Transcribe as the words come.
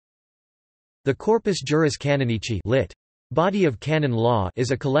The Corpus Juris Canonici lit. Body of Canon Law is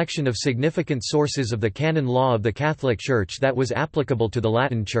a collection of significant sources of the canon law of the Catholic Church that was applicable to the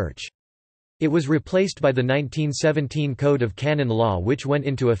Latin Church. It was replaced by the 1917 Code of Canon Law, which went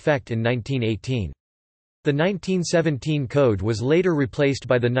into effect in 1918. The 1917 Code was later replaced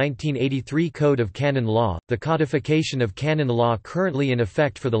by the 1983 Code of Canon Law, the codification of canon law currently in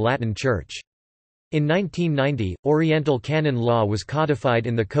effect for the Latin Church. In 1990, Oriental canon law was codified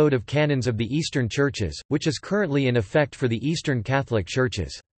in the Code of Canons of the Eastern Churches, which is currently in effect for the Eastern Catholic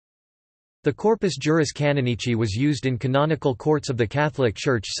Churches. The Corpus Juris Canonici was used in canonical courts of the Catholic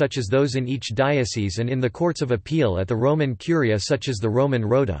Church such as those in each diocese and in the courts of appeal at the Roman Curia such as the Roman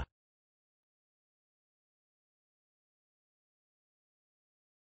Rota.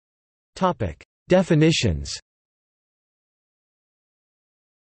 Definitions.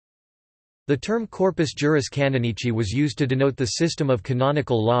 The term Corpus Juris Canonici was used to denote the system of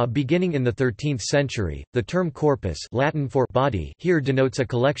canonical law beginning in the 13th century. The term corpus, Latin for body, here denotes a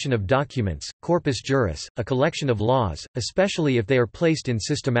collection of documents, corpus juris, a collection of laws, especially if they are placed in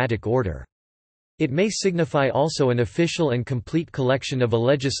systematic order. It may signify also an official and complete collection of a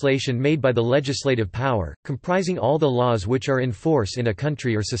legislation made by the legislative power, comprising all the laws which are in force in a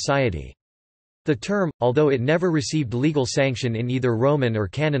country or society. The term, although it never received legal sanction in either Roman or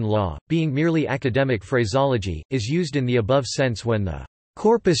canon law, being merely academic phraseology, is used in the above sense when the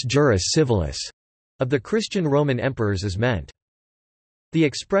corpus juris civilis of the Christian Roman emperors is meant. The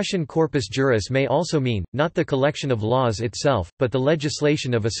expression corpus juris may also mean, not the collection of laws itself, but the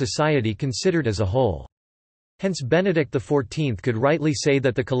legislation of a society considered as a whole. Hence Benedict XIV could rightly say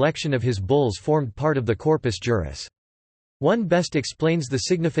that the collection of his bulls formed part of the corpus juris. One best explains the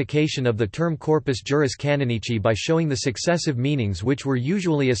signification of the term Corpus Juris Canonici by showing the successive meanings which were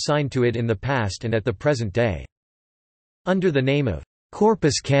usually assigned to it in the past and at the present day. Under the name of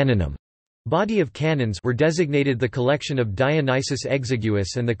Corpus Canonum, body of canons were designated the collection of Dionysius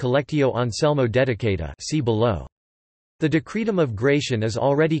Exiguus and the Collectio Anselmo Dedicata, see below. The Decretum of Gratian is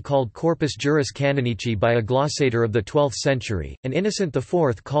already called Corpus Juris Canonici by a glossator of the 12th century, and Innocent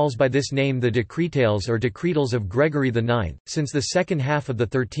IV calls by this name the Decretales or Decretals of Gregory IX. Since the second half of the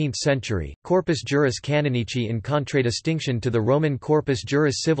 13th century, Corpus Juris Canonici, in contradistinction to the Roman Corpus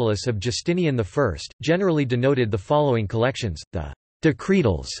Juris Civilis of Justinian I, generally denoted the following collections: the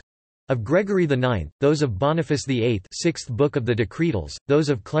Decretals of Gregory IX, those of Boniface VIII, 6th book of the Decretals, those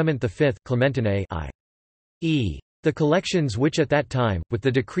of Clement V, Clementinae i.e. the collections which at that time, with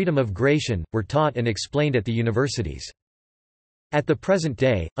the Decretum of Gratian, were taught and explained at the universities. At the present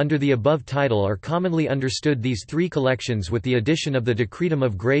day, under the above title are commonly understood these three collections with the addition of the Decretum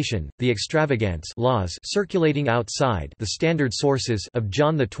of Gratian, the Extravagantes laws circulating outside the standard sources of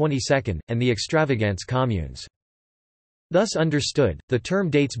John XXII, and the Extravagantes communes. Thus understood, the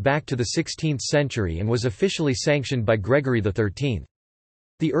term dates back to the 16th century and was officially sanctioned by Gregory XIII.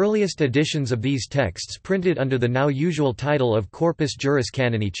 The earliest editions of these texts, printed under the now usual title of Corpus Juris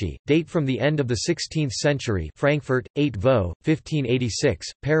Canonici, date from the end of the 16th century. Frankfurt, 8 Vaux, 1586,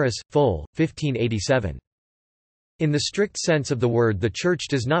 Paris, Foll, 1587. In the strict sense of the word, the Church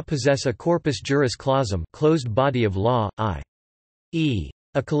does not possess a corpus juris clausum, closed body of law, i.e.,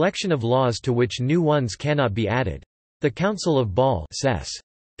 a collection of laws to which new ones cannot be added. The Council of Bâle Cess.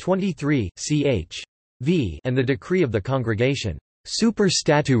 23, ch. v. and the Decree of the Congregation Super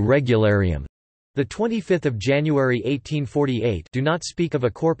Statu Regularium, the 25th of January 1848, do not speak of a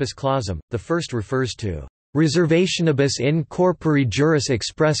corpus clausum. The first refers to reservationibus in corpore juris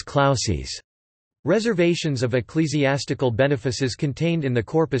express clauses, reservations of ecclesiastical benefices contained in the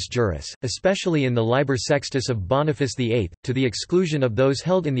corpus juris, especially in the Liber Sextus of Boniface VIII, to the exclusion of those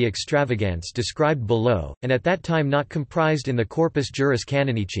held in the Extravagantes described below, and at that time not comprised in the Corpus Juris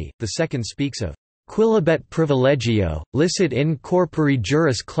Canonici. The second speaks of quilibet privilegio, licit in corpore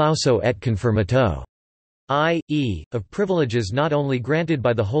juris clauso et confirmato, i.e., of privileges not only granted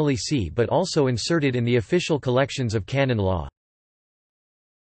by the Holy See but also inserted in the official collections of canon law.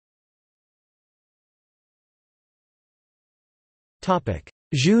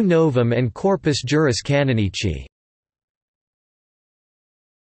 Jus novum and Corpus Juris Canonici.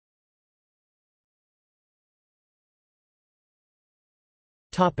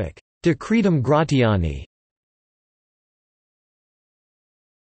 Decretum Gratiani.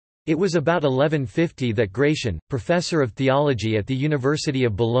 It was about 1150 that Gratian, professor of theology at the University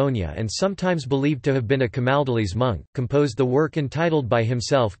of Bologna and sometimes believed to have been a Camaldolese monk, composed the work entitled by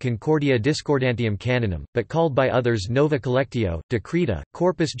himself Concordia Discordantium Canonum, but called by others Nova Collectio, Decreta,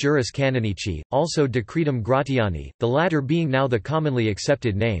 Corpus Juris Canonici, also Decretum Gratiani, the latter being now the commonly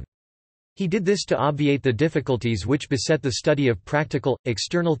accepted name. He did this to obviate the difficulties which beset the study of practical,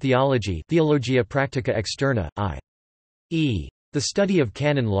 external theology, Theologia Practica Externa, i.e., the study of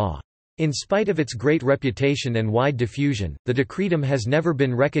canon law. In spite of its great reputation and wide diffusion, the Decretum has never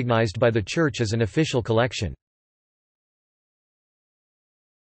been recognized by the Church as an official collection.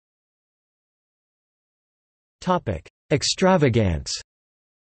 Extravagantes.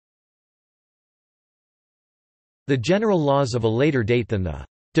 The general laws of a later date than the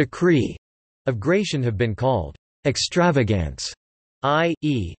Decree of Gratian have been called extravagantes,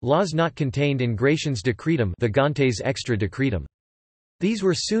 i.e., laws not contained in Gratian's Decretum, the Gantes Extra Decretum. These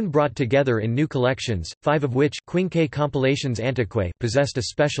were soon brought together in new collections, 5 of which Quinque Compilations Antiquae possessed a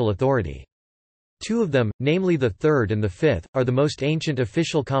special authority. 2 of them, namely the third and the fifth, are the most ancient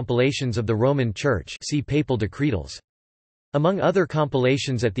official compilations of the Roman Church, see Papal Decretals. Among other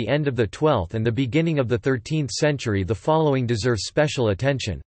compilations at the end of the 12th and the beginning of the 13th century, the following deserve special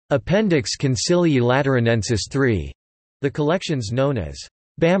attention. Appendix Concilii Lateranensis III, the collections known as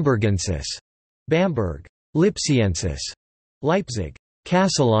Bambergensis, Bamberg; Lipsiensis, Leipzig;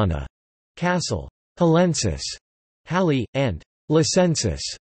 Castellana, Kassel; Hallensis, Halle; and Licensis,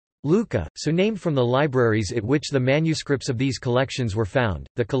 Lucca, so named from the libraries at which the manuscripts of these collections were found,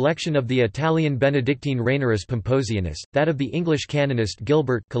 the collection of the Italian Benedictine Rainerus Pomposianus, that of the English canonist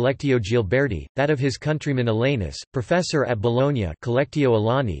Gilbert Collectio Gilberti, that of his countryman Alanus, professor at Bologna Collectio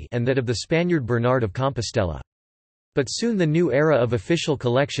Alani, and that of the Spaniard Bernard of Compostela. But soon the new era of official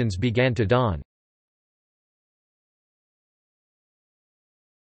collections began to dawn.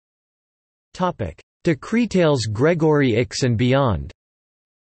 Decretales Gregorii IX and beyond.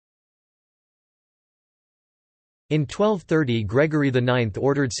 In 1230 Gregory IX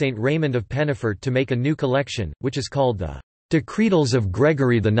ordered Saint Raymond of Penafort to make a new collection, which is called the Decretals of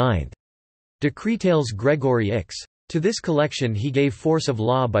Gregory IX, Decretales Gregorii IX. To this collection he gave force of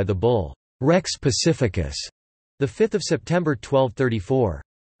law by the bull Rex Pacificus, 5 September 1234.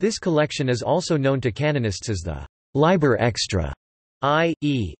 This collection is also known to canonists as the Liber Extra,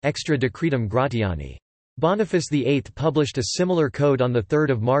 i.e., Extra Decretum Gratiani. Boniface VIII published a similar code on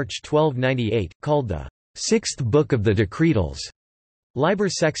 3 March 1298, called the Sixth Book of the Decretals, Liber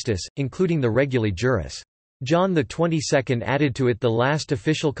Sextus, including the Reguli Juris. John XXII added to it the last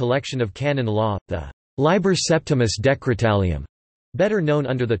official collection of canon law, the Liber Septimus Decretalium, better known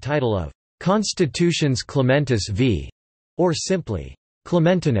under the title of Constitutions Clementis v. or simply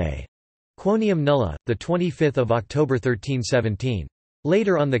Clementinae, Quoniam Nulla, 25 October 1317.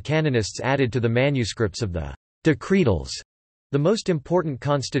 Later on the canonists added to the manuscripts of the Decretals the most important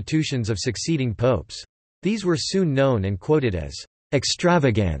constitutions of succeeding popes. These were soon known and quoted as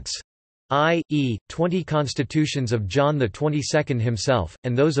extravagantes, i.e., 20 constitutions of John XXII himself,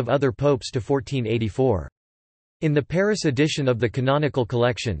 and those of other popes to 1484. In the Paris edition of the Canonical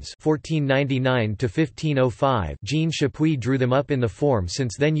Collections 1499–1505, Jean Chapuis drew them up in the form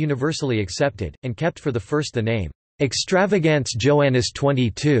since then universally accepted, and kept for the first the name Extravagantes Joannis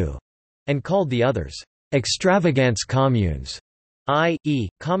 22, and called the others Extravagantes Communes, i.e.,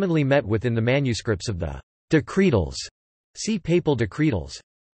 commonly met with in the manuscripts of the Decretals. See Papal Decretals.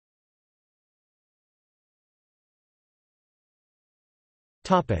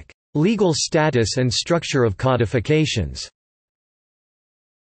 Legal status and structure of codifications.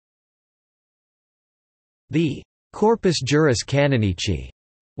 The Corpus Juris Canonici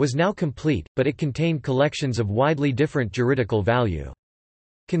was now complete, but it contained collections of widely different juridical value.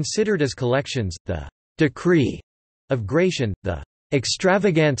 Considered as collections, the Decree of Gratian, the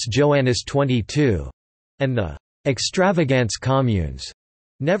Extravagantes Joannis 22, and the Extravagantes Communes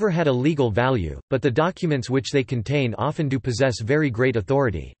never had a legal value, but the documents which they contain often do possess very great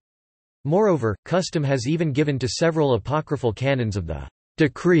authority. Moreover, custom has even given to several apocryphal canons of the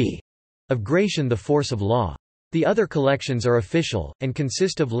Decree of Gratian the force of law. The other collections are official, and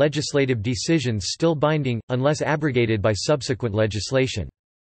consist of legislative decisions still binding, unless abrogated by subsequent legislation.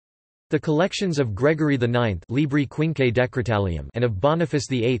 The collections of Gregory IX Libri Quinque Decretalium and of Boniface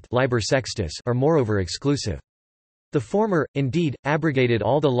VIII Liber Sextus are moreover exclusive. The former, indeed, abrogated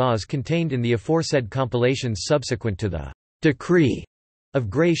all the laws contained in the aforesaid compilations subsequent to the Decree of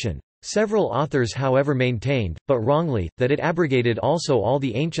Gratian. Several authors however maintained, but wrongly, that it abrogated also all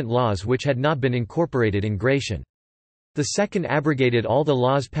the ancient laws which had not been incorporated in Gratian. The second abrogated all the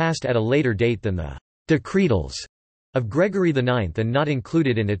laws passed at a later date than the Decretals of Gregory IX and not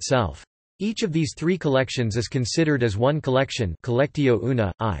included in itself. Each of these three collections is considered as one collection, collectio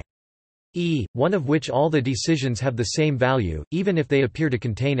una, i.e., one of which all the decisions have the same value, even if they appear to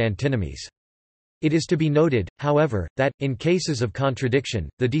contain antinomies. It is to be noted, however, that, in cases of contradiction,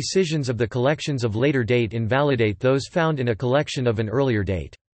 the decisions of the collections of later date invalidate those found in a collection of an earlier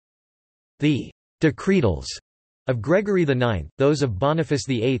date. The Decretals of Gregory IX, those of Boniface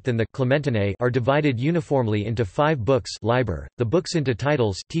VIII and the Clementinae are divided uniformly into 5 books liber, the books into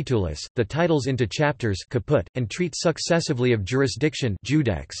titles titulus, the titles into chapters caput, and treat successively of jurisdiction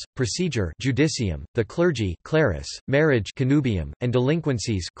judex, procedure judicium, the clergy clerus, marriage connubium, and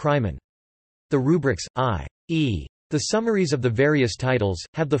delinquencies crimen. The rubrics, i.e. the summaries of the various titles,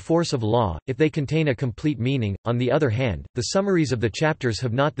 have the force of law, if they contain a complete meaning. On the other hand, the summaries of the chapters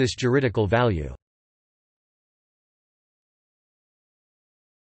have not this juridical value.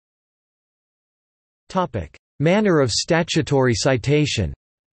 Manner of statutory citation.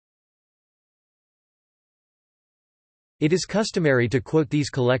 It is customary to quote these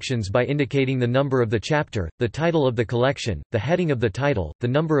collections by indicating the number of the chapter, the title of the collection, the heading of the title, the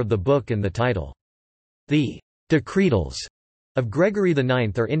number of the book and the title. The Decretals of Gregory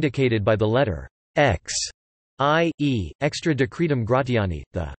IX are indicated by the letter X, i.e., Extra Decretum Gratiani,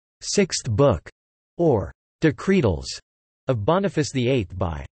 the 6th book, or Decretals of Boniface VIII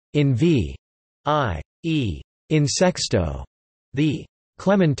by in v. i.e. in sexto, the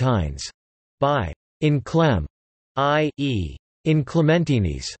Clementines, by in clem, i.e. in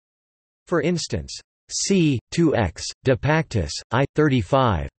Clementines. For instance, c. 2x, de pactis, I.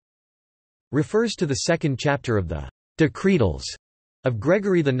 35, refers to the 2nd chapter of the Decretals of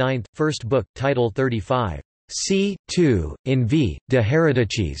Gregory IX, 1st book, title 35. c. 2, in v. de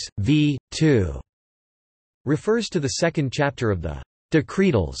heredicis, v. 2, refers to the 2nd chapter of the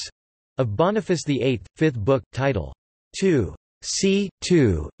Decretals of Boniface VIII, 5th book, title 2. c.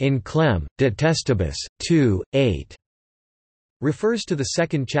 2, in clem. de testibus, 2, 8, refers to the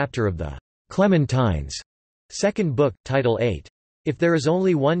 2nd chapter of the Clementines, 2nd book, title 8. If there is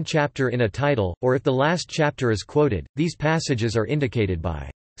only one chapter in a title, or if the last chapter is quoted, these passages are indicated by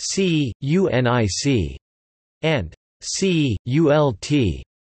c. unic and c. ult,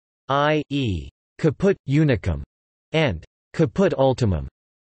 i.e. caput unicum and caput ultimum.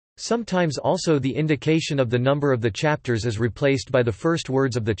 Sometimes also the indication of the number of the chapters is replaced by the first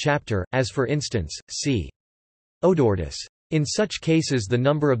words of the chapter, as for instance, c. odortus. In such cases the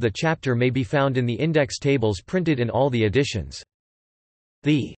number of the chapter may be found in the index tables printed in all the editions.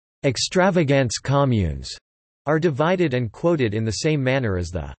 The Extravagantes communes are divided and quoted in the same manner as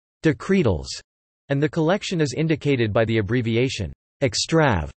the Decretals, and the collection is indicated by the abbreviation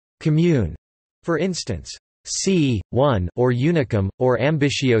extrav. Commune. For instance, c. 1 or unicum, or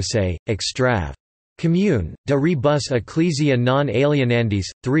ambitiose, extrav. Commune, de rebus ecclesia non alienandis,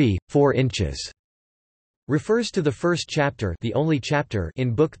 3, 4 inches, refers to the first chapter, the only chapter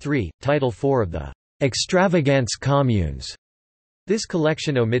in Book 3, Title 4 of the Extravagantes communes. This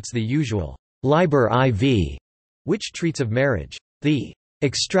collection omits the usual liber IV, which treats of marriage. The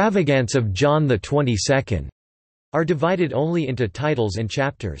Extravagantes of John the 22nd are divided only into titles and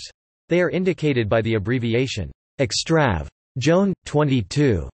chapters. They are indicated by the abbreviation extrav. Joan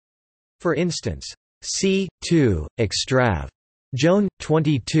 22. For instance, c. 2, extrav. Joan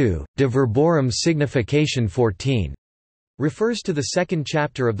 22, de verborum signification 14, refers to the 2nd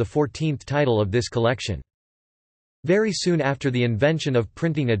chapter of the 14th title of this collection. Very soon after the invention of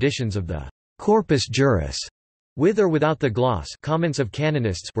printing editions of the Corpus Juris, with or without the gloss, comments of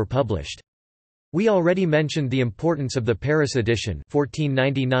canonists were published. We already mentioned the importance of the Paris edition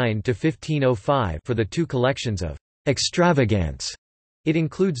 1499–1505 for the 2 collections of Extravagantes. It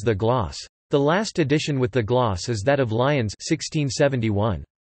includes the gloss. The last edition with the gloss is that of Lyons 1671.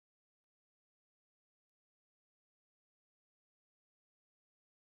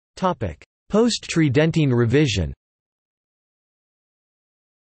 Post-Tridentine Revision.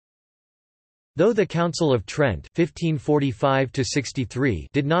 Though the Council of Trent 1545–63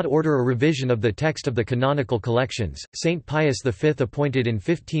 did not order a revision of the text of the canonical collections, Saint Pius V appointed in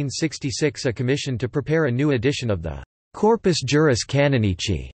 1566 a commission to prepare a new edition of the Corpus Juris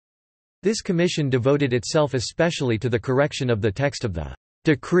Canonici. This commission devoted itself especially to the correction of the text of the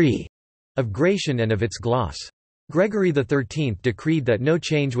Decree of Gratian and of its gloss. Gregory XIII decreed that no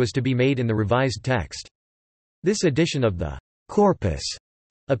change was to be made in the revised text. This edition of the Corpus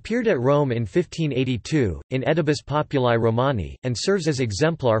appeared at Rome in 1582, in Edibus Populi Romani, and serves as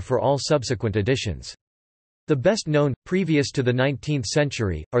exemplar for all subsequent editions. The best known, previous to the 19th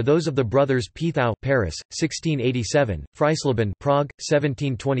century, are those of the brothers Piethau Paris, 1687, Freisleben Prague,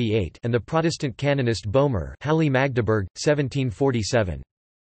 1728, and the Protestant canonist Boehmer Halle Magdeburg, 1747.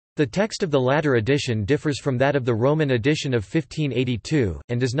 The text of the latter edition differs from that of the Roman edition of 1582,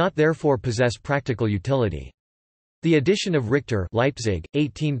 and does not therefore possess practical utility. The edition of Richter Leipzig,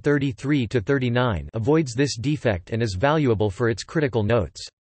 1833–39 avoids this defect and is valuable for its critical notes.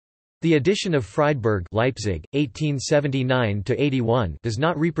 The edition of Friedberg, Leipzig, 1879–81 does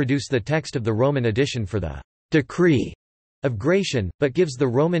not reproduce the text of the Roman edition for the Decree of Gratian, but gives the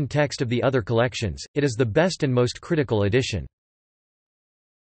Roman text of the other collections. It is the best and most critical edition.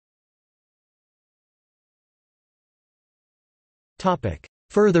 Topic: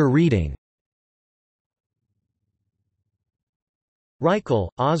 Further reading. Reichel,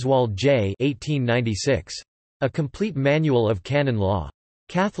 Oswald J. 1896. A Complete Manual of Canon Law.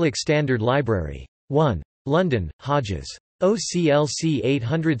 Catholic Standard Library. 1. London, Hodges. OCLC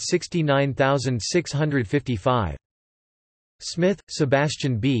 869655. Smith,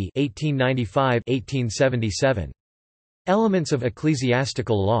 Sebastian B. 1895–1877. Elements of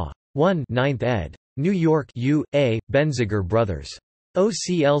Ecclesiastical Law. 1 9th ed. New York, U. A., Benziger Brothers.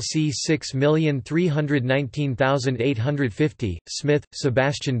 OCLC 6319850. Smith,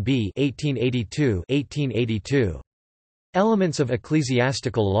 Sebastian B. 1882–1882. Elements of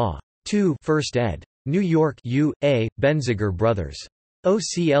Ecclesiastical Law. 2 1st ed. New York, U. A., Benziger Brothers.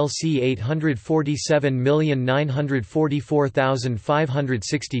 OCLC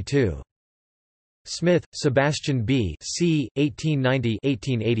 847944562. Smith, Sebastian B. C.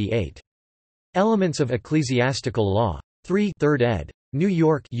 1890–1888. Elements of Ecclesiastical Law. 3 3rd ed. New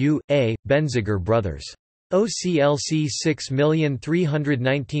York, U. A., Benziger Brothers. OCLC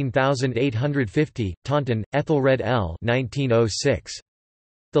 6319850. Taunton, Ethelred L. 1906.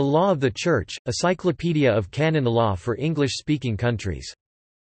 The Law of the Church, Encyclopedia of Canon Law for English-speaking countries.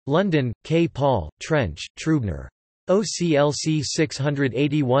 London, K. Paul, Trench, Trubner. OCLC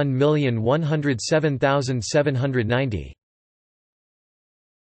 681107790.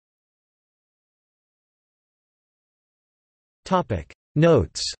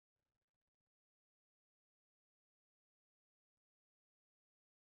 Notes.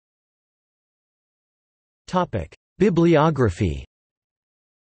 Bibliography.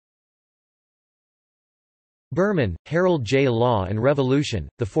 Berman, Harold J. Law and Revolution,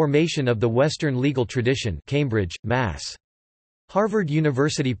 The Formation of the Western Legal Tradition, Cambridge, Mass. Harvard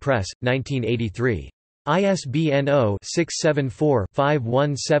University Press, 1983. ISBN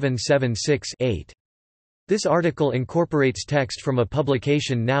 0-674-51776-8. This article incorporates text from a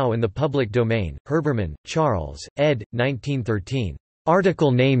publication now in the public domain. Herbermann, Charles, ed. 1913.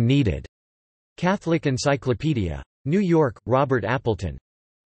 Article name needed. Catholic Encyclopedia. New York, Robert Appleton.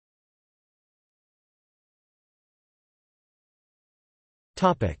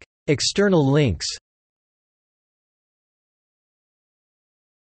 External links.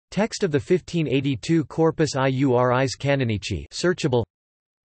 Text of the 1582 Corpus Iuris Canonici searchable.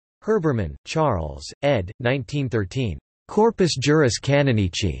 Herbermann, Charles, ed. 1913. Corpus Juris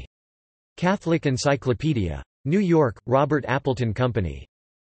Canonici. Catholic Encyclopedia. New York, Robert Appleton Company.